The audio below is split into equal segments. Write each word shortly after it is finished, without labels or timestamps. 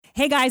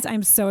Hey guys,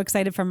 I'm so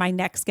excited for my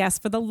next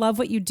guest for the Love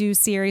What You Do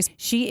series.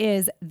 She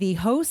is the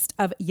host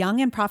of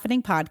Young and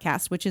Profiting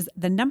Podcast, which is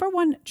the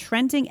 #1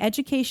 trending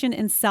education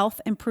and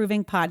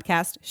self-improving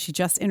podcast. She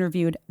just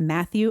interviewed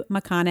Matthew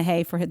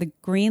McConaughey for the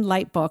Green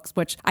Light books,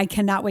 which I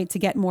cannot wait to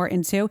get more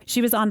into.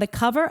 She was on the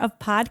cover of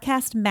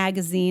Podcast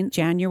Magazine,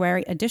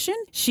 January edition.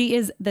 She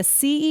is the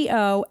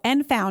CEO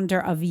and founder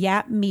of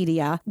Yap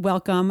Media.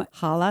 Welcome,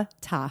 Hala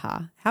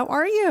Taha. How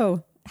are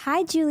you?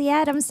 Hi,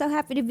 Juliet. I'm so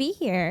happy to be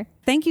here.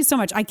 Thank you so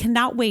much. I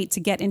cannot wait to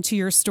get into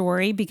your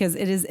story because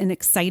it is an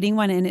exciting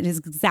one and it is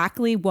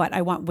exactly what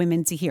I want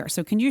women to hear.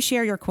 So can you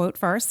share your quote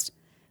first?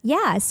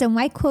 Yeah. So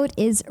my quote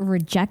is,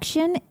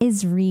 rejection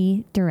is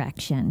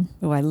redirection.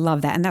 Oh, I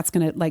love that. And that's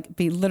going to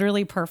be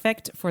literally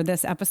perfect for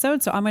this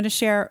episode. So I'm going to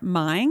share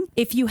mine.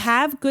 If you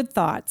have good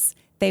thoughts,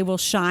 they will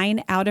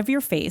shine out of your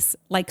face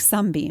like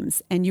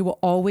sunbeams and you will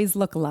always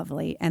look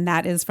lovely. And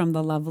that is from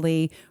the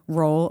lovely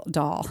Roald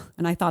Dahl.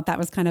 And I thought that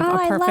was kind of a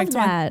perfect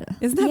one.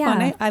 Isn't that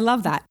funny? I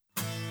love that.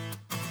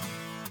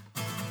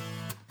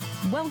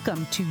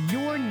 Welcome to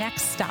Your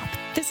Next Stop.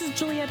 This is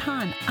Juliet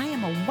Hahn. I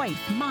am a wife,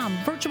 mom,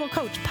 virtual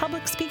coach,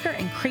 public speaker,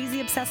 and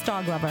crazy obsessed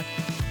dog lover.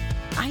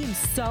 I am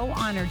so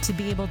honored to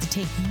be able to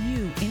take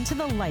you into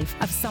the life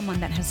of someone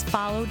that has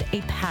followed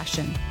a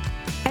passion.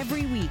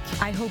 Every week,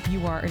 I hope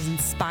you are as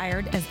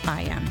inspired as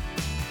I am.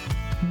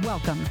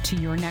 Welcome to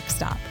Your Next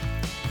Stop.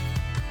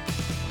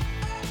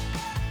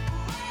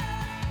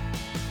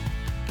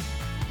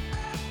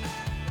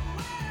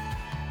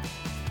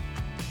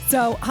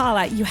 So,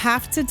 Hala, you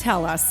have to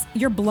tell us,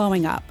 you're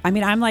blowing up. I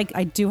mean,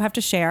 I do have to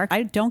share.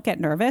 I don't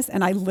get nervous.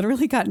 And I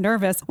literally got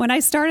nervous. When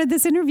I started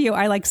this interview,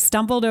 I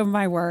stumbled over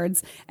my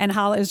words. And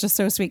Hala is just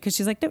so sweet because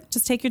she's like, no,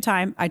 just take your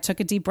time. I took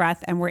a deep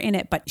breath and we're in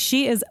it. But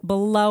she is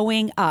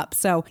blowing up.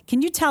 So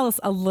can you tell us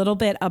a little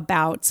bit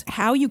about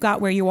how you got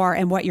where you are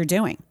and what you're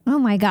doing? Oh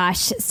my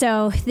gosh.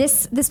 So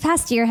this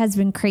past year has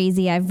been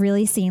crazy. I've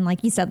really seen,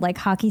 like you said,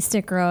 hockey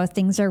stick growth.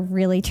 Things are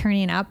really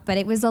turning up, but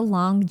it was a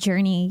long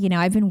journey. You know,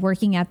 I've been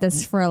working at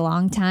this for a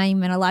long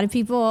time. And a lot of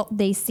people,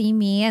 they see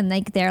me and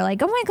they're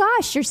like, oh my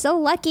gosh, you're so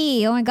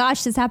lucky. Oh my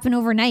gosh, this happened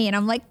overnight. And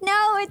I'm like,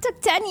 no, it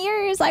took 10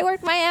 years. I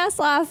worked my ass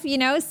off,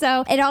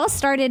 So it all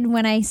started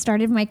when I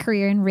started my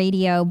career in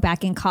radio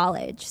back in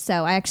college.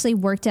 So I actually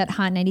worked at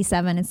Hot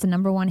 97. It's the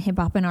 #1 hip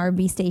hop and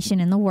R&B station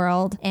in the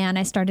world. And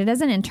I started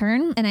as an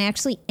intern and I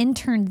actually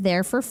interned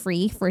there for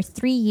free for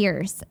 3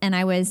 years. And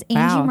I was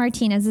Angie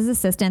Martinez's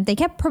assistant. They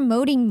kept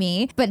promoting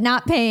me, but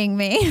not paying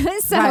me.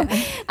 So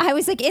I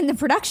was in the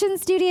production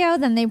studio.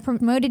 Then they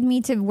promoted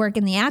me to work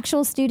in the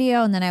actual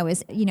studio. And then I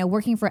was,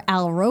 working for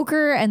Al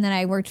Roker. And then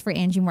I worked for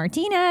Angie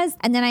Martinez.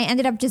 And then I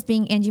ended up just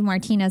being Angie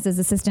Martinez's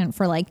assistant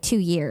for 2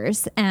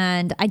 years.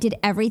 And I did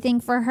everything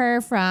for her,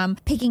 from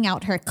picking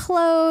out her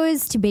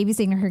clothes to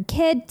babysitting her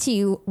kid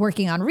to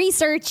working on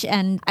research.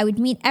 And I would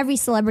meet every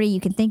celebrity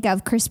you can think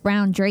of: Chris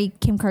Brown, Drake,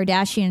 Kim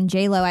Kardashian,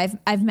 J-Lo.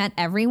 I've met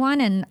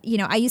everyone. And,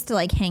 I used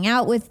to hang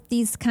out with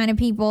these kind of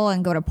people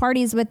and go to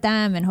parties with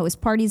them and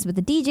host parties with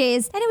the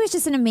DJs. And it was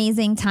just an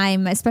amazing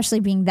time, especially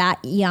being that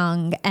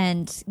young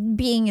and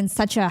being in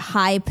such a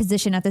high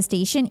position at the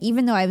station.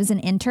 Even though I was an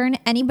intern,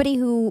 anybody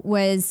who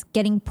was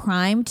getting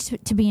primed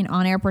to be an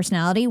on-air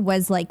personality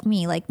was like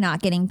me,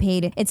 not getting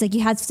paid. It's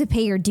you had to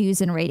pay your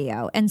dues in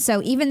radio. And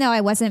so even though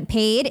I wasn't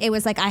paid, it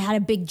was I had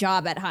a big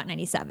job at Hot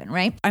 97,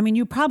 right? I mean,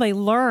 you probably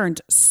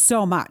learned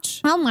so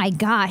much. Oh my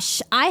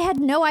gosh. I had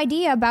no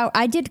idea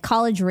I did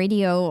college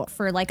radio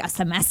for a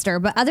semester,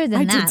 but other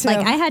than that,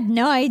 I had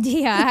no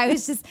idea. I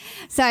was just,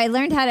 so I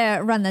learned how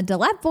to run the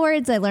Dillette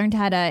boards. I learned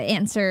how to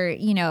answer,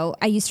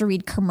 I used to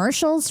read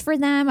commercials for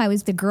them. I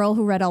was the girl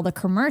who read all the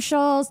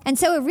commercials. And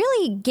so it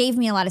really gave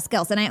me a lot of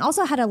skills. And I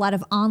also had a lot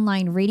of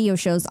online radio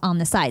shows on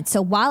the side.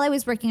 So while I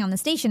was working on the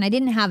station, I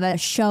didn't have a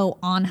show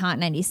on Hot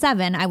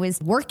 97. I was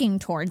working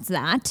towards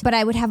that, but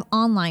I would have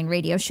online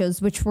radio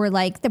shows, which were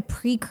the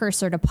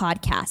precursor to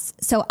podcasts.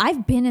 So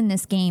I've been in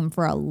this game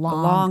for a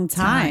long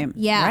time.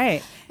 Yeah.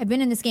 Right. I've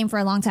been in this game for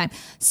a long time.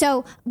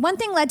 So one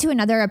thing led to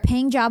another. A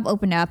paying job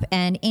opened up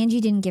and Angie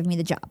didn't give me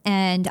the job.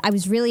 And I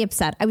was really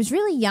upset. I was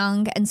really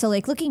young. And so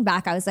looking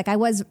back, I was I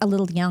was a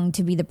little young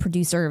to be the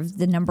producer of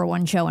the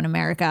 #1 show in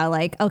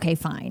America. Okay,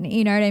 fine.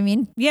 You know what I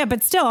mean? Yeah,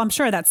 but still, I'm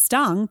sure that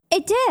stung.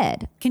 It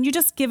did. Can you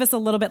just give us a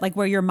little bit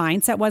where your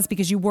mindset was?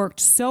 Because you worked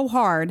so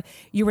hard.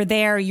 You were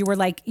there. You were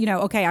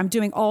okay, I'm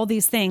doing all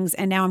these things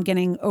and now I'm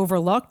getting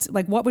overlooked.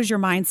 What was your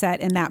mindset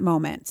in that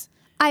moment?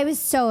 I was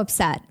so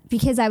upset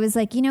because I was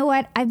like, you know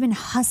what? I've been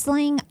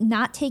hustling,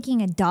 not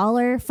taking a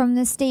dollar from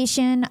this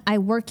station. I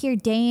work here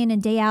day in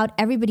and day out.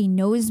 Everybody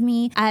knows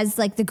me as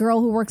the girl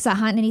who works at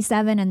Hot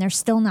 97 and they're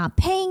still not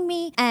paying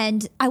me.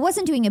 And I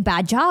wasn't doing a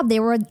bad job.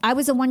 I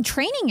was the one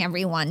training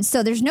everyone.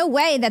 So there's no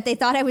way that they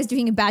thought I was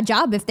doing a bad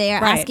job if they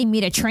are asking me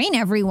to train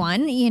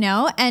everyone,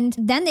 and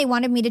then they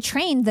wanted me to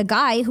train the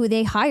guy who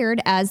they hired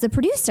as the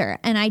producer.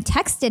 And I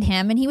texted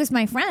him and he was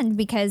my friend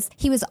because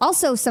he was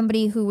also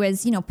somebody who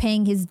was,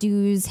 paying his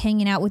dues,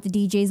 hanging out with the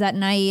DJs parties at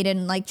night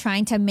and like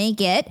trying to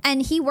make it.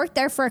 And he worked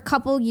there for a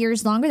couple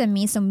years longer than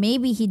me. So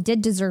maybe he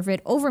did deserve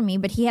it over me,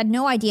 but he had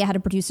no idea how to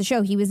produce a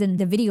show. He was in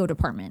the video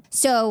department.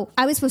 So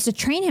I was supposed to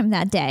train him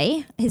that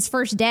day, his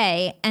first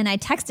day. And I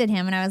texted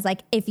him and I was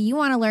like, if you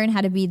want to learn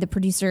how to be the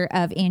producer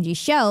of Angie's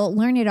show,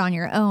 learn it on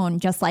your own,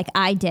 just like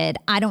I did.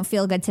 I don't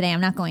feel good today.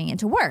 I'm not going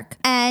into work.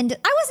 And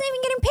I wasn't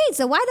even getting paid.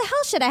 So why the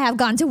hell should I have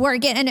gone to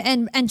work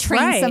and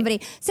train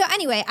somebody? So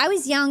anyway, I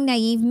was young,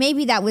 naive.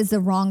 Maybe that was the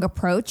wrong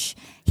approach.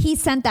 He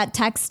sent that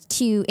text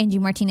to Angie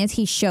Martinez.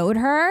 He showed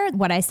her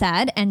what I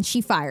said and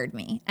she fired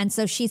me. And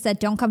so she said,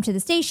 don't come to the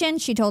station.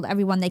 She told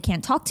everyone they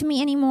can't talk to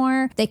me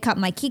anymore. They cut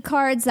my key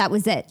cards. That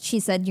was it. She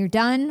said, you're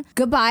done.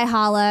 Goodbye,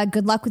 Hala.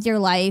 Good luck with your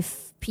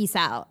life. Peace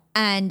out.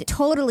 And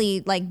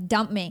totally like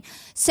dumped me.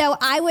 So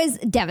I was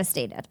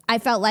devastated. I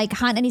felt like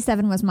Hot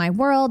 97 was my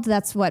world.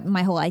 That's what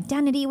my whole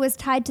identity was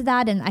tied to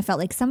that. And I felt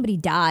like somebody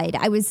died.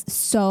 I was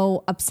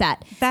so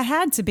upset. That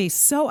had to be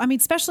so, I mean,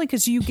 especially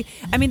because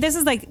this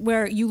is like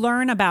where you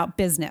learn about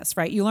business,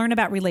 right? You learn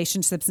about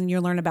relationships and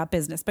you learn about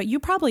business, but you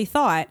probably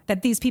thought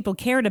that these people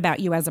cared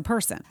about you as a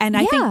person. And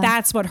I think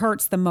that's what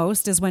hurts the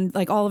most is when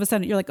like all of a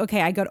sudden you're like,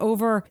 okay, I got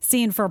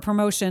overseen for a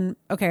promotion.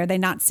 Okay. Are they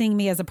not seeing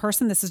me as a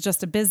person? This is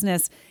just a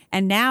business.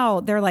 And now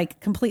they're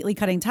like completely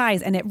cutting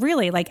ties. And it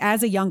really, like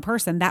as a young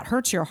person, that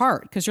hurts your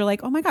heart because you're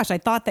like, oh my gosh, I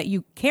thought that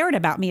you cared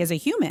about me as a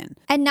human.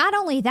 And not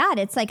only that,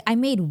 it's like I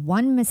made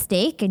one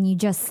mistake and you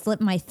just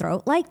slit my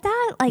throat like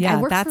that. Like I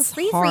worked for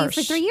free for you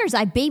for 3 years.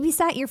 I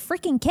babysat your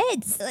freaking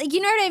kids. Like, you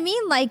know what I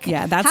mean? Like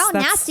how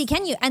nasty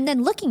can you? And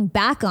then looking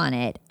back on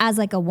it as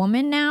like a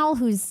woman now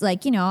who's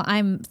like, you know,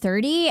 I'm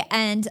 30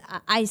 and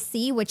I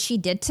see what she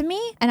did to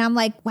me. And I'm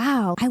like,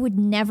 wow, I would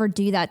never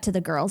do that to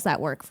the girls that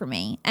work for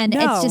me. And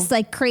it's just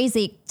like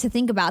crazy to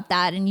think about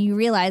that. And you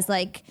realize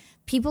like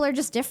people are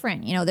just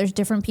different. You know, there's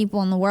different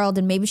people in the world.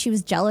 And maybe she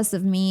was jealous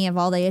of me, of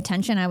all the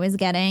attention I was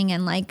getting.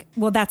 And like,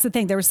 well, that's the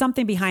thing. There was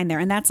something behind there.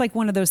 And that's like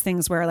one of those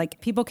things where like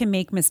people can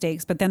make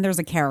mistakes, but then there's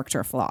a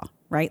character flaw,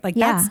 right? Like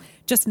that's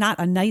just not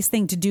a nice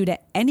thing to do to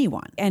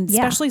anyone. And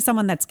especially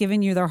someone that's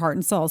given you their heart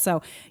and soul.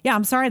 So yeah,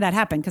 I'm sorry that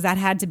happened because that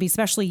had to be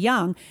especially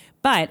young,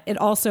 but it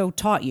also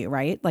taught you,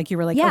 right? Like you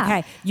were like,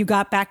 okay, you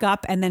got back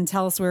up and then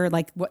tell us where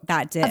like what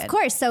that did. Of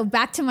course. So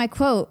back to my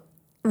quote,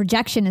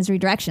 rejection is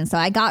redirection. So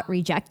I got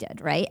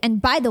rejected, right?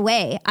 And by the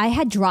way, I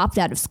had dropped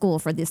out of school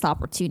for this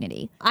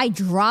opportunity. I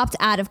dropped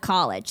out of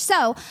college.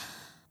 So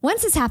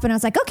once this happened, I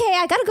was like, okay,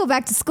 I got to go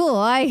back to school.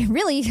 I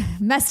really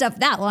messed up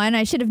that one.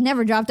 I should have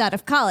never dropped out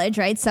of college,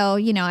 right? So,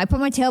 you know, I put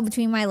my tail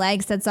between my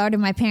legs, said sorry to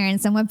my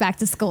parents and went back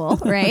to school,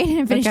 right?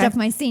 And finished up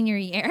my senior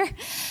year.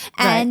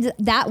 And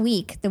that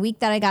week, the week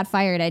that I got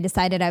fired, I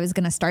decided I was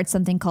going to start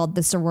something called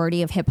the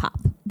Sorority of Hip Hop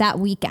that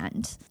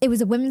weekend. It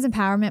was a women's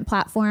empowerment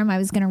platform. I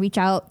was going to reach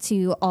out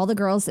to all the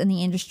girls in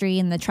the industry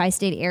in the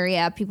tri-state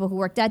area, people who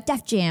worked at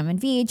Def Jam and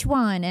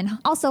VH1 and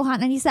also Hot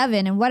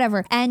 97 and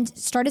whatever, and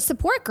start a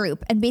support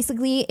group. And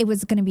basically it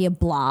was going to be a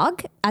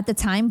blog. At the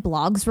time,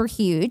 blogs were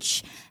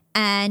huge.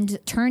 And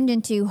turned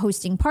into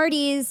hosting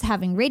parties,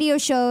 having radio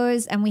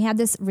shows, and we had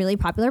this really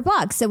popular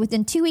blog. So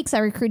within 2 weeks, I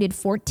recruited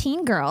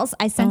 14 girls.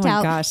 I sent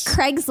out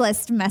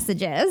Craigslist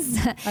messages.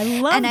 I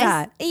love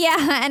that.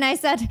 And I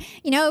said,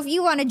 you know, if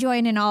you want to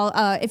join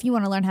if you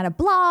want to learn how to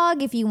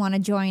blog, if you want to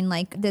join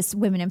like this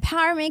women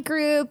empowerment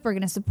group, we're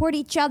going to support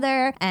each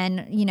other,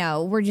 and you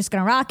know, we're just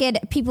going to rock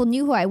it. People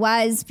knew who I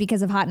was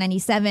because of Hot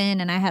 97,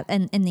 and I had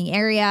in the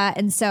area,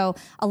 and so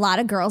a lot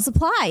of girls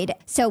applied.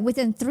 So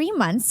within 3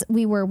 months,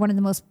 we were one of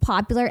the most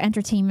popular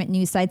entertainment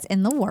news sites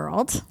in the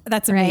world.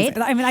 That's amazing.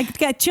 Right? I mean, I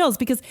get chills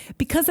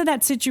because of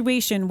that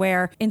situation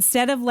where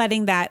instead of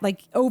letting that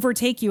like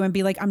overtake you and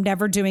be like, I'm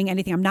never doing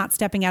anything, I'm not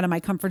stepping out of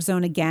my comfort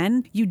zone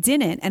again, you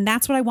didn't. And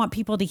that's what I want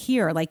people to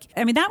hear. Like,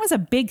 I mean, that was a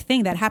big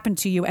thing that happened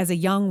to you as a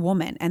young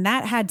woman, and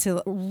that had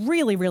to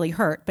really, really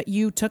hurt. But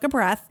you took a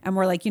breath and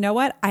were like, you know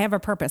what? I have a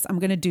purpose. I'm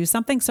going to do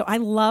something. So I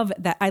love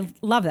that.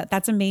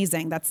 That's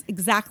amazing. That's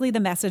exactly the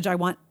message I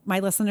want my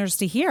listeners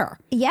to hear.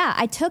 Yeah.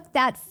 I took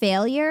that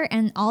failure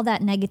and all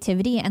that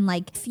negativity and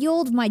like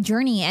fueled my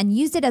journey and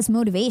used it as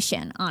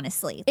motivation.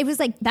 Honestly, it was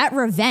like that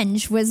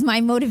revenge was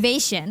my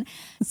motivation.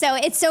 So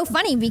it's so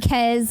funny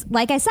because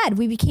like I said,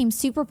 we became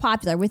super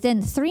popular.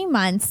 Within 3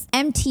 months,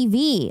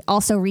 MTV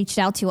also reached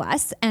out to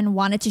us and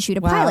wanted to shoot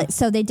a pilot.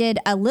 So they did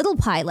a little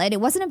pilot.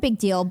 It wasn't a big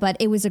deal, but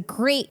it was a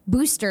great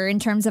booster in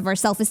terms of our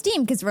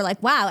self-esteem because we're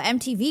like, wow,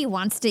 MTV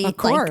wants to like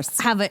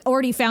have it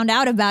already found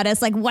out about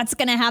us. Like what's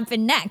going to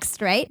happen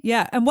next, right?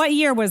 Yeah. And what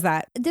year was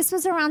that? This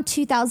was around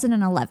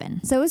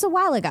 2011. So it was a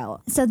while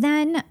ago. So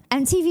then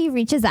MTV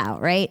reaches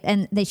out, right?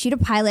 And they shoot a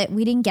pilot.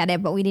 We didn't get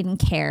it, but we didn't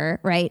care,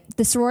 right?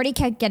 The sorority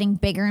kept getting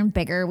bigger and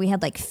bigger. We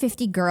had like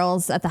 50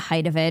 girls at the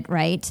height of it,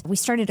 right? We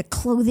started a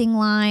clothing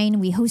line.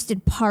 We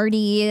hosted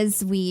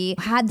parties. We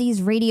had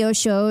these radio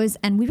shows,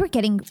 and we were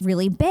getting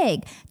really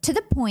big to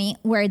the point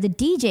where the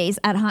DJs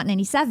at Hot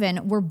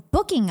 97 were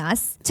booking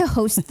us to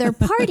host their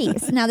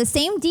parties. Now, the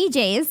same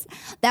DJs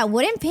that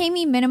wouldn't pay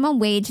me minimum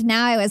wage,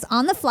 now I was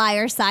on the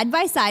flyer side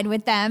by side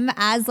with them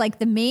as like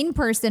the main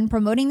person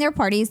promoting their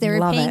parties. They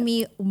were paying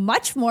me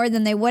much more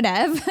than they would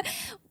have.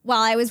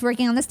 while I was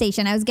working on the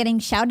station. I was getting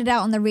shouted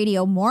out on the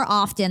radio more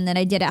often than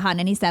I did at Hot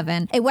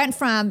 97. It went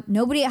from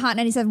nobody at Hot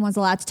 97 was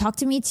allowed to talk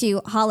to me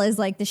to Hala's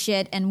like the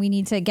shit and we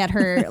need to get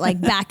her like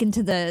back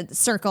into the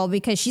circle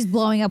because she's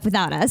blowing up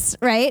without us,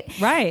 right?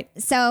 Right.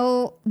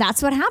 So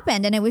that's what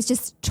happened. And it was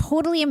just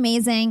totally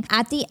amazing.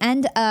 At the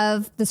end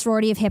of the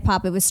sorority of hip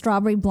hop, it was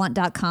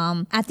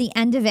strawberryblunt.com. At the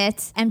end of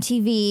it,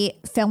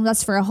 MTV filmed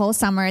us for a whole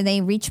summer.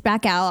 They reached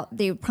back out.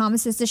 They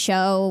promised us a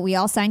show. We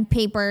all signed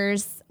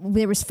papers.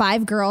 There was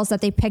 5 girls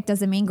that they picked as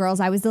the main girls.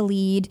 I was the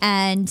lead,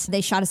 and they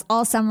shot us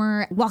all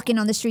summer. Walking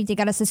on the street, they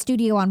got us a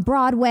studio on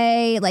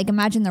Broadway. Like,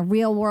 imagine the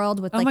real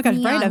world with like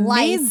neon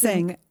lights.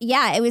 Amazing.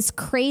 Yeah, it was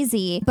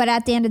crazy. But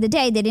at the end of the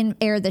day, they didn't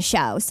air the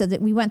show. So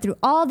that we went through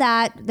all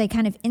that. They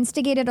kind of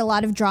instigated a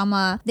lot of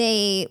drama.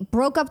 They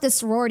broke up the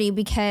sorority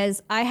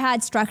because I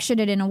had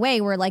structured it in a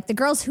way where like the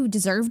girls who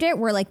deserved it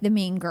were like the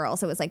main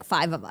girls. It was like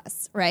 5 of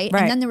us, right?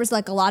 And then there was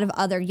like a lot of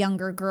other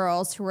younger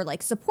girls who were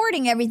like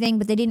supporting everything,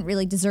 but they didn't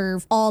really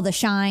deserve all the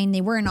shine.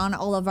 They weren't on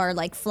all of our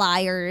like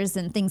flyers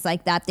and things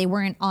like that. They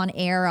weren't on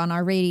air on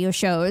our radio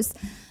shows.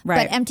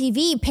 Right. But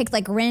MTV picked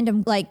like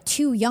random, like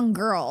 2 young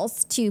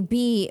girls to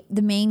be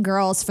the main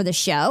girls for the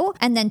show.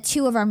 And then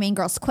 2 of our main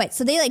girls quit.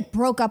 So they like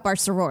broke up our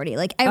sorority.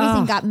 Like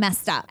everything got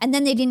messed up. And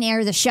then they didn't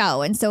air the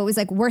show. And so it was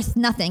like worth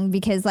nothing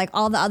because like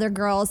all the other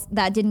girls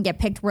that didn't get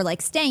picked were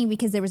like staying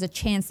because there was a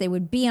chance they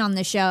would be on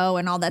the show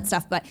and all that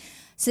stuff. But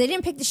so they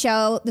didn't pick the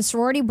show. The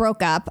sorority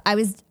broke up. I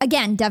was,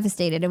 again,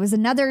 devastated. It was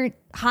another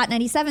Hot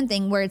 97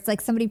 thing where it's like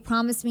somebody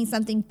promised me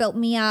something, built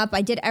me up.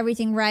 I did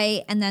everything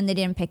right. And then they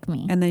didn't pick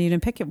me. And then you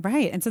didn't pick it.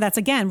 Right. And so that's,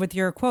 again, with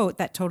your quote,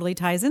 that totally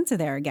ties into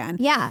there again.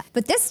 Yeah.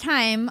 But this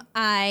time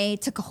I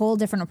took a whole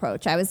different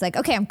approach. I was like,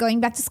 okay, I'm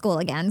going back to school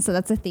again. So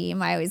that's a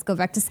theme. I always go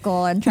back to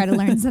school and try to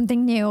learn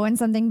something new when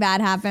something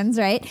bad happens.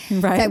 Right.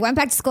 So I went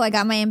back to school. I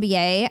got my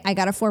MBA. I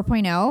got a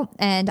 4.0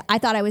 and I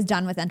thought I was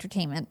done with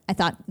entertainment. I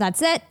thought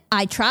that's it.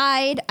 I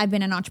tried. I've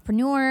been an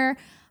entrepreneur.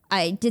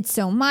 I did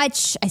so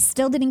much. I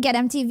still didn't get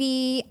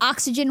MTV.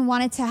 Oxygen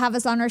wanted to have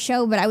us on our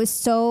show, but I was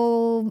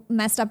so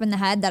messed up in the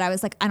head that I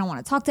was like, I don't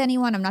want to talk to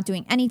anyone. I'm not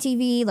doing any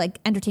TV. Like,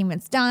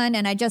 entertainment's done.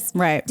 And I just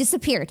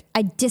disappeared.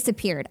 I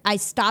disappeared. I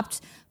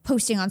stopped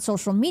posting on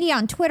social media,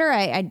 on Twitter.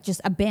 I just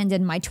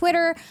abandoned my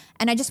Twitter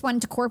and I just went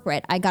into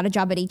corporate. I got a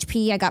job at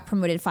HP. I got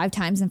promoted 5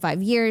 times in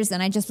 5 years.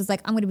 And I just was like,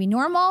 I'm going to be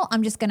normal.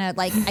 I'm just going to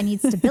like, I need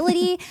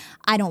stability.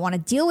 I don't want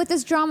to deal with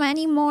this drama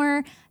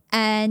anymore.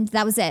 And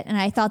that was it. And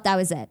I thought that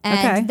was it.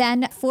 And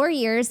then 4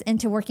 years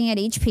into working at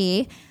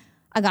HP,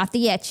 I got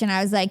the itch and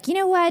I was like, you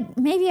know what?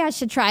 Maybe I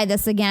should try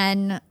this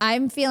again.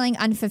 I'm feeling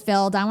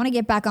unfulfilled. I want to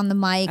get back on the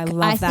mic.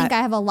 I think I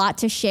have a lot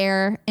to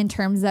share in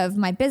terms of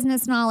my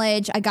business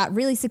knowledge. I got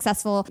really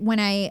successful. When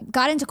I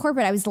got into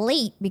corporate, I was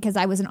late because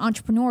I was an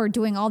entrepreneur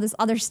doing all this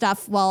other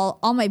stuff while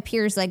all my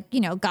peers like, you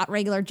know, got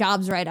regular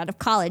jobs right out of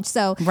college.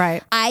 So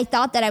I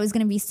thought that I was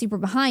going to be super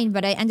behind,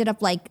 but I ended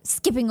up like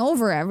skipping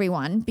over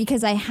everyone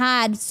because I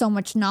had so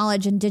much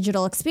knowledge and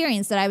digital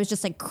experience that I was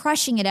just like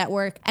crushing it at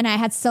work. And I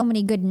had so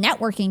many good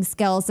networking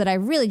skills that I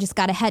really just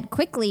got ahead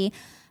quickly.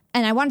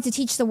 And I wanted to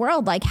teach the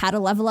world like how to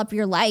level up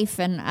your life.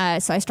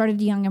 And so I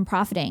started Young and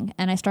Profiting.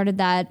 And I started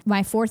that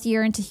my 4th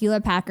year into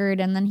Hewlett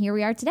Packard. And then here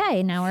we are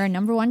today. Now we're a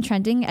 #1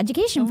 trending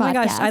education podcast. Oh my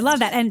gosh, I love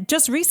that. And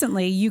just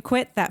recently you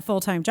quit that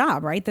full-time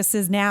job, right? This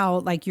is now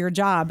like your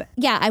job.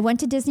 Yeah, I went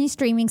to Disney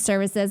Streaming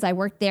Services. I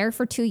worked there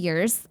for 2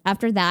 years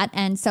after that.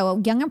 And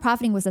so Young and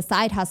Profiting was a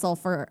side hustle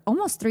for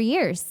almost 3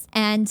 years.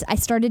 And I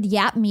started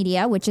Yap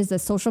Media, which is a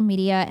social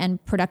media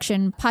and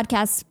production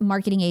podcast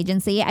marketing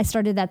agency. I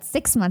started that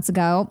 6 months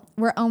ago.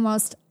 We're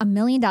almost $1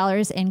 million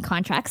in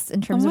contracts in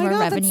terms of our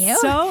revenue.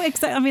 That's so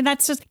exciting. I mean,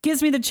 that's just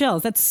gives me the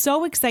chills. That's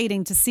so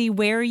exciting to see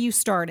where you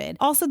started.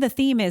 Also, the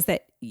theme is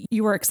that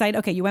you were excited.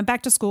 Okay, you went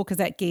back to school because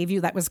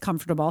that was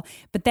comfortable.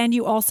 But then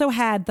you also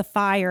had the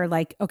fire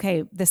like,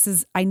 okay,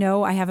 I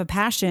know I have a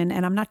passion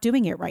and I'm not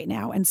doing it right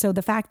now. And so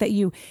the fact that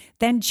you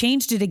then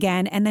changed it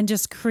again and then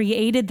just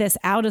created this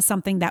out of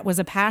something that was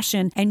a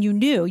passion and you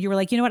were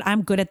like, you know what,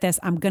 I'm good at this.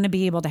 I'm going to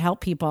be able to help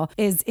people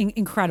is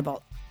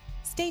incredible.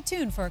 Stay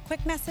tuned for a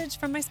quick message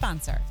from my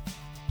sponsor.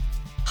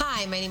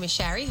 Hi, my name is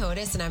Shari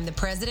Hodis, and I'm the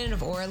president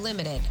of Aura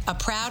Limited, a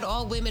proud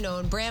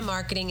all-women-owned brand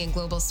marketing and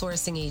global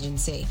sourcing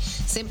agency.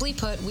 Simply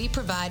put, we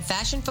provide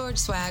fashion-forward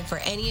swag for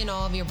any and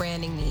all of your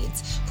branding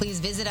needs. Please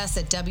visit us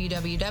at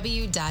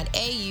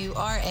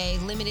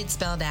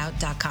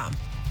www.auralimitedspelledout.com.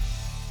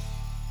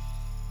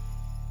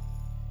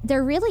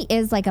 There really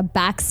is like a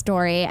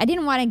backstory. I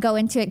didn't want to go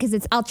into it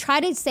because I'll try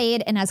to say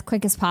it in as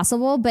quick as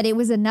possible, but it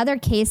was another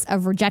case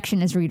of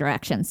rejection is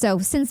redirection. So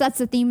since that's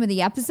the theme of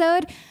the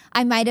episode,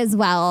 I might as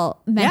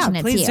well mention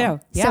it to you. Please do.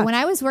 Yeah. So when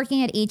I was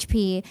working at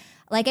HP,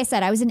 like I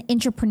said, I was an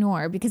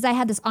entrepreneur because I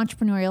had this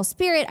entrepreneurial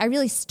spirit. I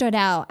really stood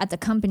out at the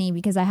company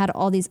because I had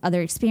all these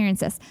other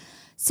experiences.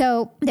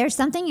 So there's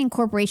something in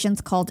corporations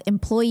called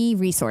employee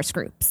resource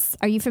groups.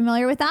 Are you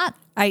familiar with that?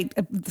 I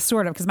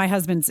sort of, because my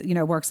husband's,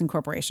 works in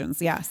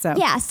corporations. Yeah.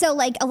 So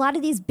like a lot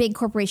of these big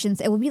corporations,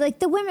 it will be like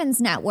the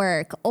Women's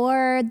Network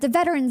or the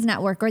Veterans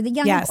Network or the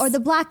Young or the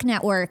Black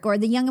Network or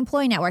the Young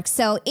Employee Network.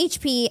 So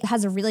HP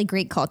has a really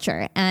great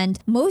culture, and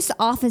most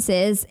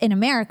offices in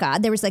America,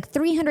 there was like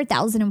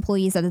 300,000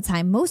 employees at the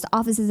time. Most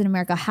offices in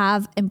America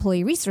have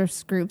employee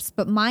resource groups,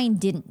 but mine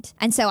didn't.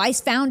 And so I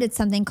founded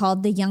something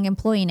called the Young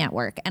Employee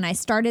Network, and I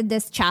started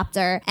this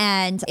chapter,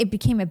 and it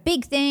became a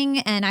big thing.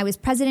 And I was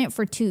president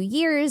for 2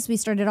 years.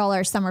 We started all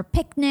our summer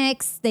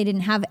picnics. They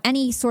didn't have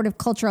any sort of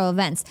cultural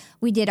events.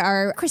 We did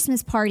our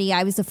Christmas party.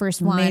 I was the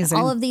first one. Amazing.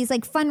 All of these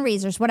like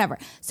fundraisers, whatever.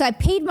 So I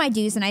paid my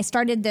dues and I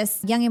started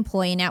this Young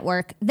Employee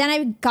Network. Then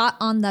I got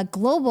on the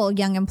Global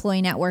Young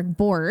Employee Network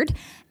board,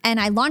 and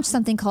I launched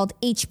something called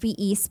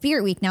HPE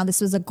Spirit Week. Now,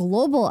 this was a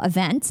global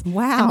event.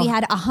 Wow. And we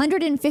had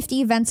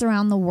 150 events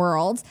around the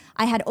world.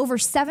 I had over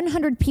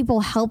 700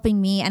 people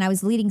helping me, and I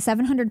was leading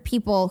 700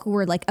 people who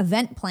were like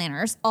event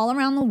planners all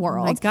around the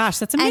world. Oh my gosh,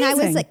 that's amazing. And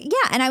I was like,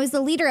 and I was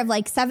the leader of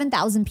like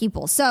 7,000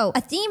 people. So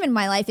a theme in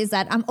my life is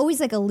that I'm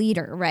always like a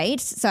leader, right?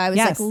 So I was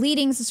like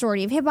leading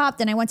Sorority of Hip Hop.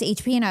 Then I went to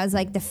HP and I was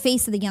like the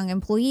face of the young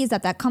employees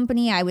at that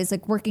company. I was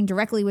like working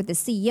directly with the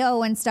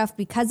CEO and stuff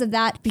because of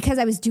that, because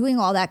I was doing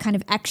all that kind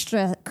of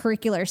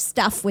extracurricular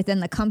stuff within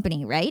the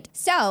company, right?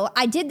 So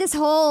I did this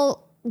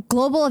whole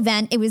global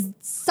event. It was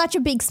such a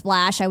big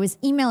splash. I was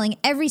emailing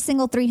every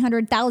single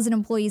 300,000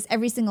 employees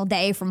every single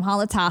day from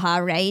Hala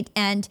Taha, right?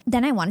 And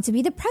then I wanted to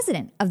be the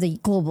president of the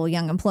Global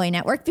Young Employee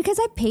Network because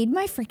I paid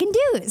my freaking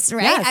dues,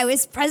 right? Yes. I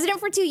was president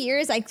for 2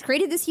 years. I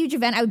created this huge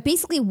event. I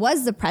basically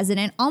was the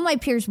president. All my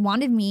peers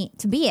wanted me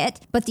to be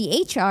it, but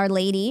the HR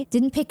lady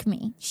didn't pick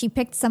me. She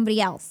picked somebody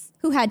else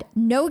who had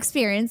no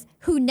experience,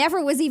 who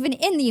never was even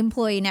in the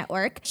employee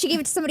network. She gave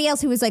it to somebody else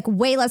who was like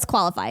way less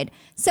qualified.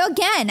 So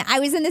again, I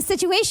was in this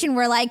situation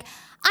where like,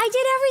 I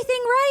did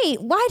everything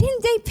right. Why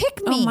didn't they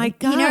pick me? Oh my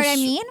gosh. You know what I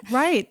mean?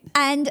 Right.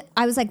 And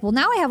I was like, well,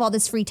 now I have all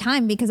this free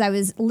time because I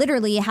was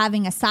literally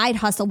having a side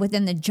hustle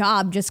within the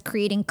job, just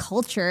creating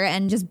culture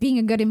and just being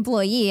a good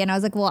employee. And I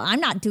was like, well, I'm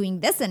not doing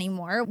this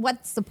anymore.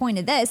 What's the point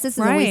of this? This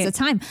is a waste of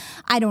time.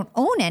 I don't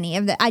own any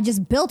of that. I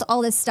just built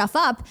all this stuff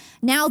up.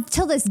 Now,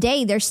 till this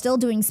day, they're still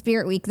doing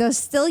Spirit Week. They're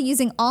still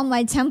using all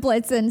my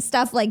templates and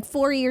stuff like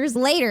 4 years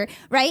later,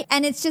 right?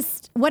 And it's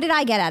just, what did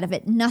I get out of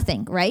it?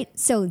 Nothing, right?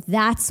 So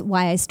that's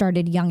why I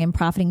started Young and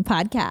Profiting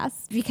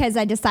Podcast, because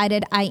I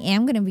decided I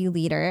am going to be a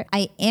leader.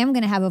 I am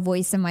going to have a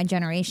voice in my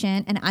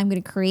generation, and I'm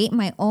going to create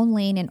my own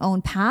lane and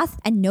own path,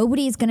 and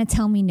nobody is going to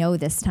tell me no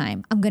this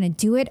time. I'm going to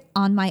do it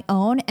on my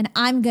own, and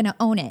I'm going to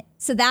own it.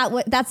 So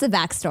that's the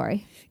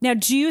backstory. Now,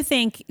 do you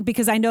think,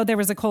 because I know there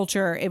was a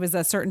culture, it was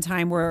a certain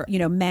time where,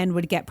 men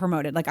would get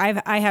promoted. Like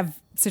I have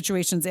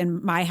situations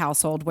in my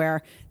household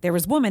where there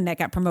was women that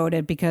got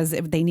promoted because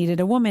they needed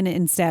a woman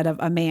instead of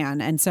a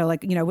man. And so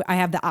I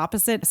have the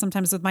opposite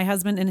sometimes with my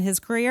husband in his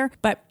career.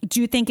 But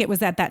do you think it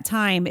was at that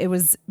time, it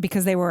was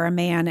because they were a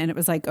man and it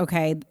was like,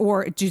 okay,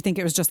 or do you think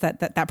it was just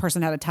that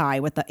person had a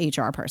tie with the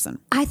HR person?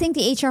 I think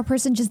the HR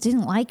person just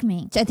didn't like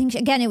me. I think,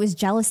 again, it was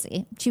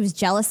jealousy. She was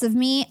jealous of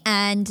me,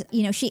 and,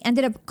 she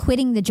ended up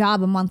quitting the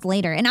job a month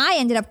later. And I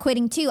ended up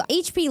quitting too.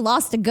 HP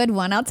lost a good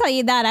one. I'll tell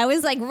you that. I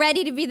was like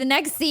ready to be the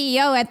next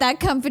CEO at that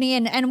company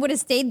and would have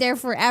stayed there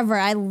forever.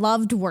 I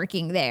loved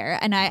working there.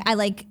 And I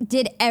like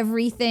did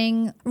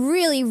everything,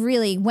 really,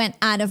 really went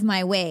out of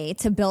my way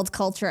to build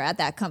culture at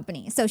that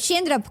company. So she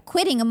ended up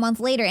quitting a month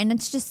later. And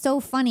it's just so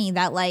funny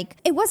that like,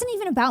 it wasn't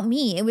even about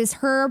me. It was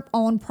her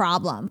own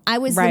problem. I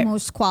was the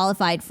most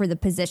qualified for the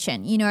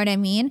position. You know what I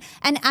mean?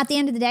 And at the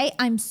end of the day,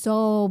 I'm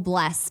so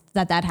blessed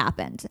that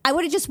happened. I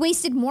would have just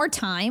wasted more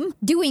time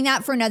doing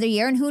that for another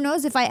year. And who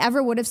knows if I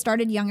ever would have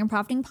started Young and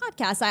Profiting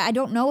Podcast. I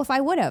don't know if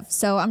I would have.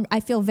 So I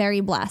feel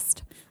very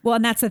blessed. Well,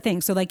 and that's the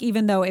thing. So like,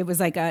 even though it was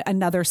like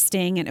another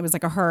sting and it was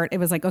like a hurt, it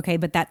was like, okay,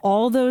 but that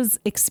all those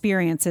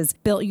experiences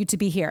built you to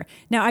be here.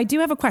 Now, I do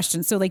have a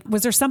question. So like,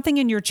 was there something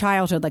in your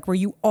childhood, like, were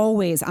you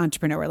always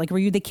entrepreneur? Like, were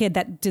you the kid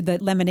that did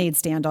the lemonade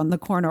stand on the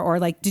corner? Or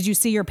like, did you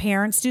see your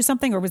parents do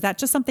something, or was that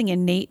just something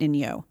innate in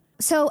you?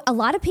 So a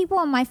lot of people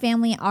in my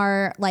family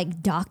are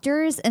like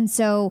doctors. And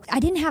so I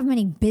didn't have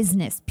many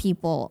business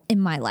people in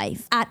my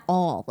life at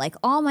all. Like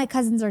all my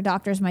cousins are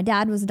doctors. My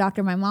dad was a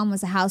doctor. My mom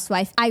was a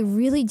housewife. I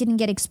really didn't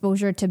get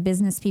exposure to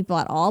business people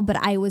at all, but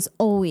I was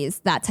always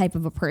that type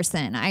of a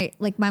person.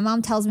 My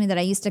mom tells me that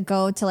I used to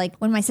go to like,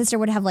 when my sister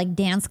would have like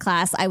dance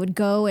class, I would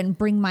go and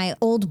bring my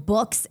old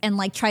books and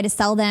like try to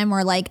sell them,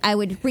 or like I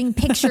would bring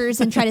pictures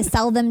and try to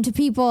sell them to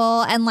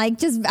people. And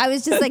like, I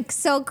was just like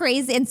so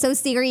crazy and so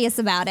serious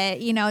about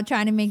it,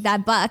 trying to make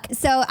that buck.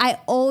 So I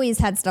always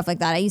had stuff like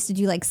that. I used to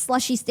do like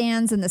slushy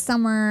stands in the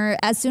summer.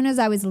 As soon as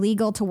I was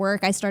legal to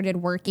work, I started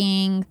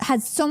working,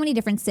 had so many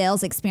different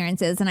sales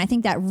experiences. And I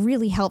think that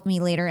really helped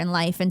me later in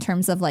life in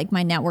terms of like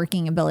my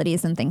networking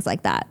abilities and things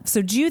like that.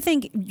 So do you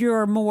think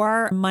you're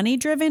more money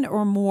driven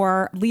or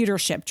more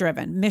leadership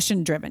driven,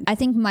 mission driven? I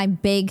think my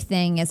big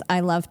thing is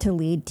I love to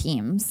lead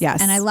teams. Yes.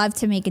 And I love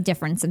to make a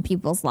difference in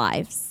people's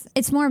lives.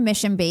 It's more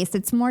mission based.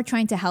 It's more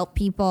trying to help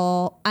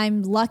people.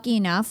 I'm lucky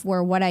enough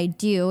where what I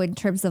do in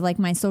terms of like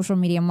my social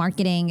media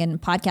marketing and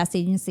podcast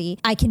agency,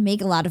 I can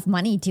make a lot of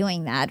money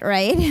doing that,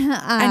 right?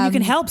 And you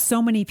can help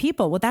so many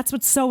people. Well, that's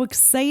what's so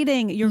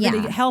exciting. You're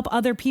going to help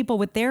other people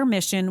with their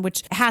mission,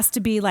 which has to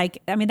be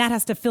like, I mean, that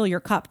has to fill your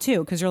cup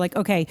too, because you're like,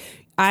 okay,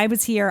 I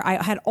was here.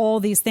 I had all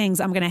these things.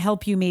 I'm going to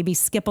help you maybe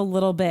skip a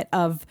little bit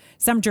of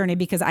some journey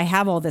because I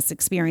have all this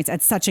experience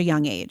at such a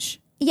young age.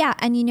 Yeah.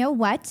 And you know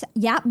what?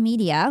 Yap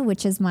Media,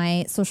 which is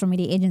my social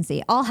media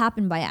agency, all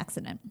happened by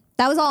accident.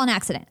 That was all an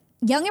accident.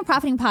 Young and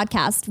Profiting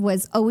Podcast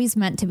was always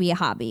meant to be a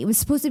hobby. It was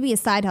supposed to be a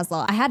side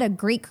hustle. I had a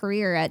great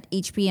career at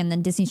HP and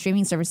then Disney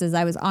Streaming Services.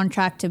 I was on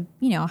track to,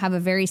 have a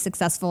very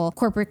successful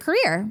corporate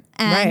career.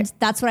 And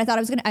that's what I thought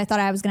I was going to. I thought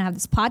I was going to have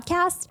this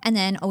podcast and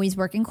then always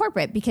work in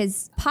corporate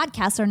because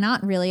podcasts are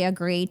not really a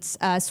great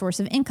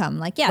source of income.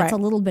 Like, it's a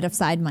little bit of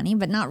side money,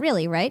 but not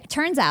really, right?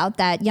 Turns out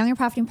that Young and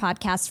Profiting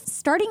Podcast,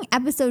 starting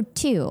episode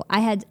 2, I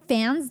had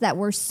fans that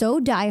were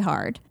so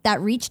diehard that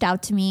reached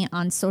out to me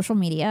on social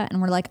media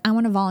and were like, I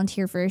want to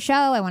volunteer for a show.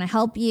 I want to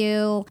help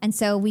you. And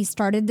so we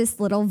started this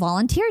little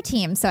volunteer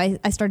team. So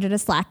I started a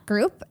Slack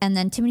group, and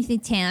then Timothy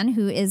Tan,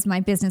 who is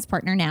my business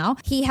partner now,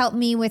 he helped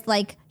me with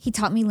he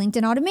taught me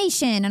LinkedIn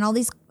automation and all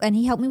these, and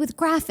he helped me with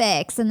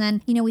graphics. And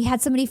then, we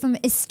had somebody from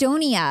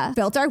Estonia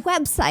built our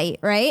website,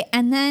 right?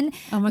 And then,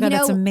 oh my God,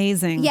 that's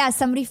amazing. Yeah.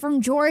 Somebody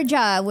from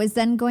Georgia was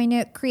then going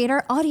to create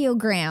our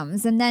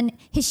audiograms. And then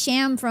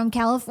Hisham from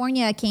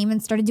California came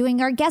and started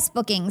doing our guest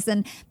bookings,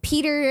 and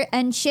Peter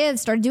and Shiv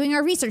started doing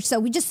our research. So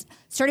we just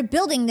started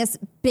building this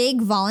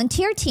big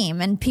volunteer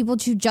team and people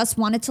who just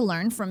wanted to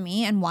learn from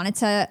me and wanted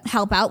to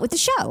help out with the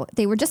show.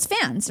 They were just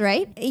fans,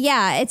 right?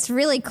 Yeah, it's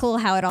really cool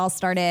how it all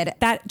started.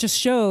 That just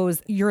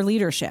shows your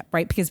leadership,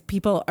 right? Because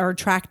people are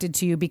attracted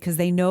to you because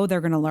they know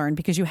they're going to learn,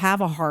 because you have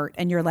a heart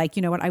and you're like,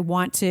 you know what, I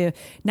want to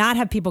not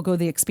have people go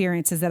the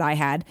experiences that I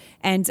had,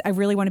 and I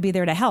really want to be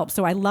there to help.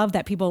 So I love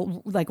that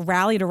people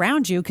rallied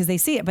around you because they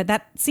see it, but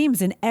that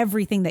seems in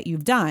everything that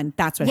you've done.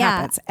 That's what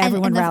happens.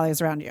 Everyone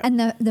rallies around you. And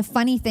the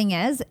funny thing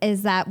is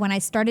that when I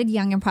started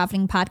Young and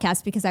Profiting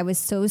Podcast, because I was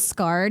so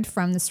scarred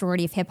from the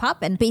sorority of hip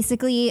hop, and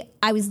basically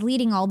I was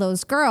leading all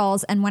those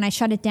girls. And when I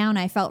shut it down,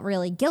 I felt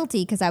really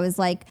guilty because I was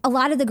like, a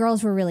lot of the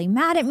girls were really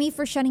mad at me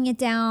for shutting it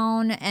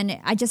down. And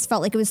I just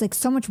felt like it was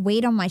so much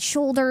weight on my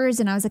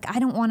shoulders. And I was like, I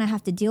don't want to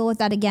have to deal with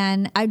that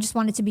again. I just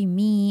wanted to be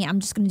me.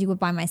 I'm just going to do it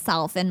by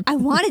myself. And I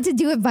wanted to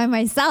do it by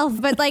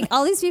myself. But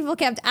all these people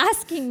kept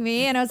asking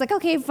me. And I was like,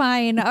 okay,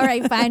 fine. All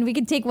right, fine. We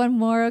can take one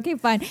more. Okay,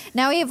 fine.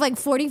 Now we have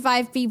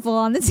 45 people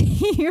on the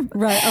team.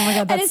 Right. Oh my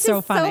God, that's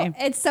so funny.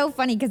 It's so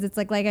funny because it's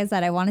like I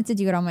said, I wanted to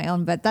do it on my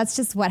own, but that's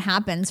just what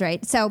happens,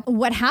 right? So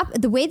what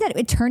happened, the way that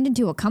it turned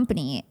into a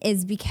company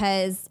is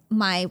because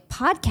my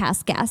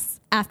podcast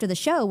guests after the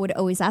show would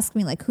always ask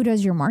me who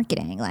does your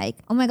marketing?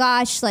 Oh my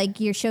gosh,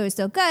 your show is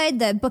so good.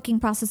 The booking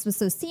process was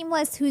so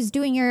seamless. Who's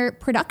doing your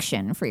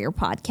production for your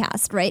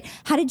podcast, right?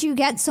 How did you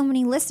get so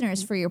many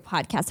listeners for your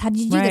podcast? How did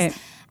you do this?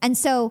 And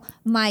so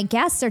my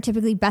guests are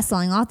typically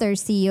best-selling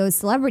authors, CEOs,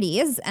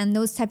 celebrities, and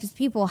those types of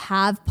people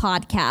have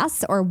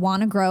podcasts or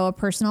want to grow a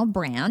personal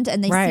brand,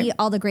 and they see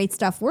all the great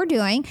stuff we're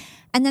doing,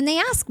 and then they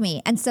ask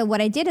me. And so what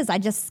I did is I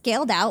just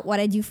scaled out what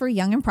I do for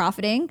Young and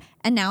Profiting,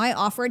 and now I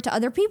offer it to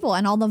other people,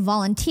 and all the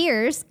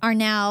volunteers are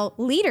now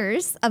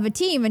leaders of a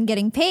team and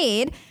getting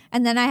paid.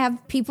 And then I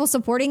have people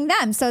supporting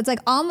them. So it's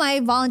all my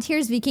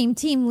volunteers became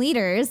team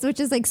leaders, which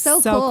is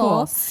so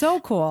cool. So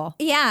cool.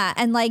 Yeah.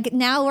 And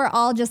now we're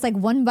all just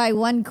one by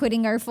one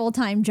quitting our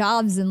full-time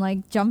jobs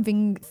and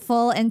jumping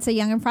full into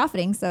Young and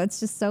Profiting. So it's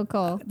just so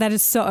cool. That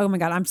is so, oh my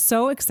God, I'm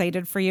so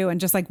excited for you. And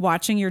just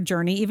watching your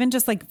journey, even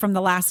just from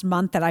the last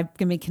month that I've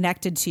been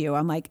connected to you,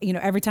 I'm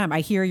every time I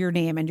hear your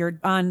name and you're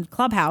on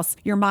Clubhouse,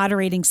 you're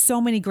moderating so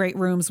many great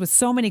rooms with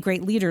so many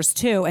great leaders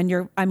too. And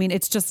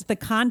it's just the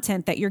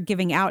content that you're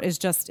giving out is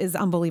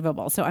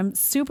unbelievable. So I'm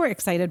super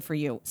excited for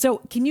you. So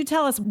can you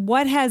tell us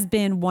what has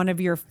been one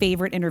of your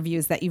favorite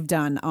interviews that you've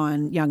done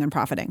on Young and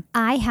Profiting?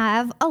 I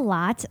have a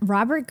lot.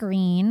 Robert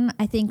Greene,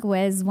 I think,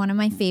 was one of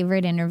my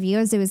favorite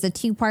interviews. It was a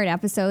 2-part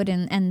episode,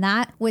 and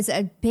that was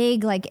a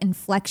big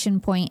inflection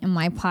point in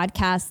my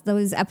podcast.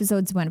 Those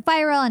episodes went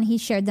viral and he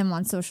shared them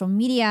on social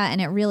media,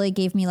 and it really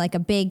gave me a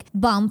big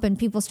bump, and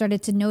people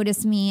started to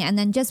notice me. And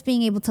then just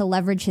being able to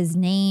leverage his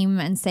name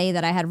and say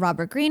that I had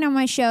Robert Greene on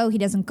my show. He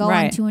doesn't go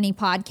on too many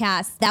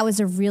podcasts. That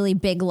was a really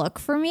big look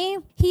for me.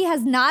 He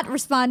has not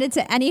responded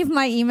to any of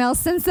my emails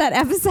since that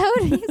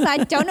episode. So I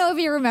don't know if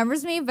he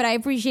remembers me, but I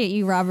appreciate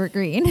you, Robert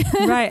Greene.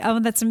 Right. Oh,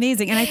 that's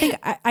amazing. And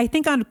I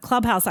think on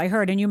Clubhouse I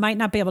heard, and you might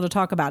not be able to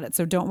talk about it,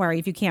 so don't worry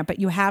if you can't, but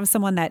you have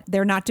someone that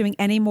they're not doing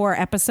any more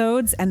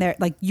episodes, and they're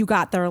like, you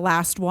got their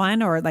last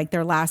one or like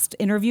their last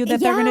interview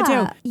that they're going to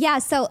do. Yeah.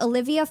 So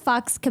Olivia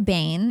Fox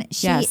Cabane,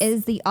 she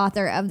is the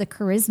author of The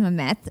Charisma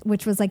Myth,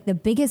 which was like the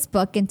biggest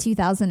book in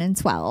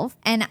 2012.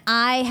 And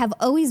I have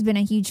always been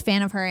a huge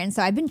fan of her. And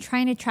so I've been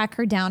trying to track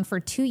her down for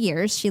 2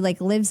 years. She like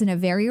lives in a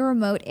very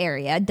remote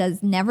area,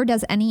 never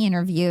does any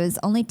interviews,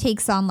 only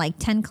takes on like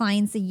 10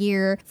 clients a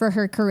year for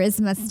her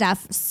charisma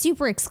stuff,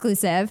 super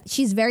exclusive.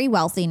 She's very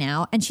wealthy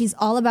now, and she's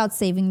all about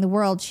saving the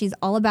world. She's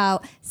all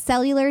about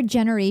cellular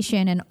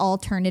generation and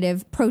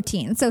alternative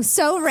protein.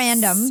 So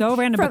random.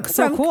 But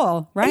so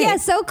cool, right? Yeah,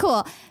 so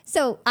cool.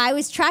 So I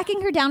was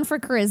tracking her down for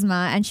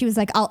charisma, and she was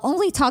like, I'll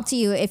only talk to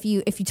you if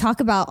you talk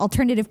about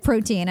alternative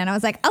protein. And I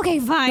was like, okay,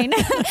 fine.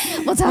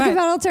 We'll talk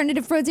about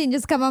alternative protein.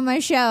 Just come on my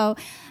show.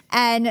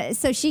 And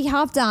so she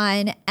hopped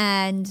on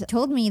and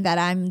told me that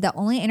I'm the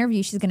only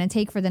interview she's going to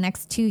take for the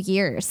next 2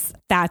 years.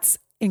 That's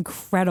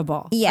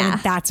incredible. Yeah. I mean,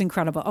 that's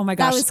incredible. Oh my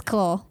gosh. That was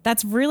cool.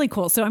 That's really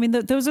cool. So, I mean,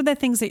 those are the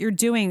things that you're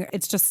doing.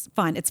 It's just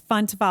fun. It's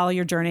fun to follow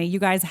your journey. You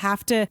guys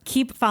have to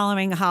keep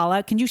following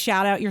Hala. Can you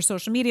shout out your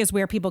social medias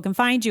where people can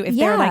find you? If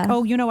they're like,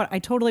 oh, you know what? I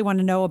totally want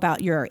to know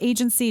about your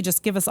agency.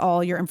 Just give us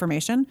all your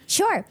information.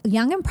 Sure.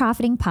 Young and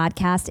Profiting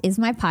Podcast is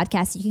my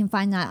podcast. You can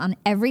find that on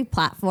every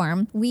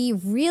platform. We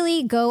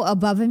really go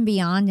above and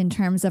beyond in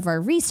terms of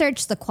our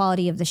research, the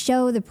quality of the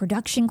show, the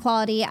production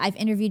quality. I've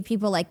interviewed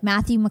people like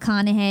Matthew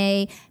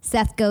McConaughey,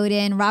 Seth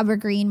Godin, Robert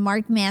Greene,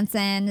 Mark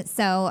Manson.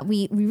 So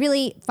we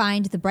really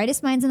find the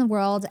brightest minds in the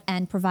world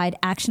and provide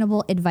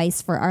actionable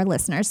advice for our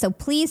listeners. So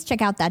please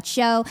check out that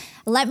show.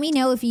 Let me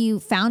know if you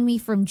found me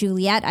from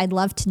Juliet. I'd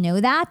love to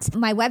know that.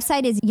 My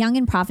website is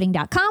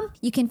youngandprofiting.com.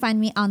 You can find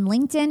me on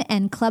LinkedIn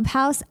and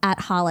Clubhouse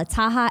at Hala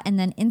Taha, and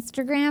then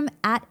Instagram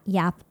at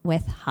Yap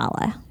with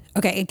Hala.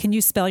 Okay, and can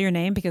you spell your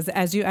name? Because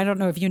I don't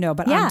know if you know,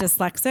 but I'm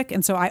dyslexic.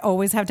 And so I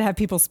always have to have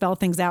people spell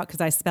things out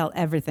because I spell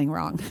everything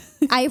wrong.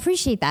 I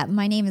appreciate that.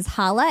 My name is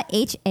Hala,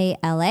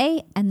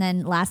 Hala, and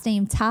then last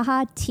name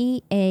Taha,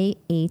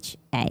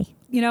 Taha.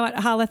 You know what,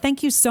 Hala,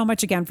 thank you so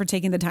much again for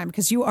taking the time,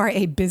 because you are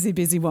a busy,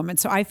 busy woman.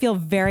 So I feel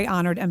very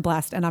honored and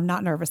blessed, and I'm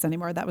not nervous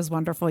anymore. That was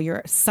wonderful.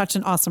 You're such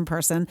an awesome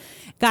person.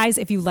 Guys,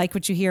 if you like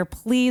what you hear,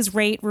 please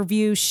rate,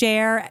 review,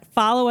 share,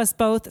 follow us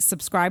both,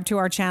 subscribe to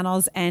our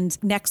channels.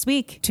 And next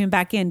week, tune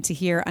back in to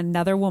hear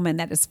another woman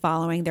that is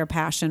following their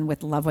passion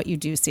with Love What You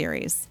Do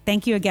series.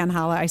 Thank you again,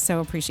 Hala. I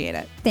so appreciate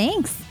it.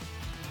 Thanks.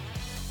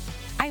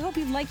 I hope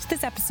you liked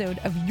this episode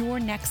of Your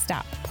Next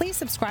Stop. Please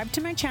subscribe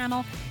to my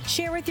channel,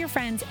 share with your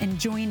friends, and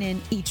join in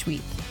each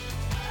week.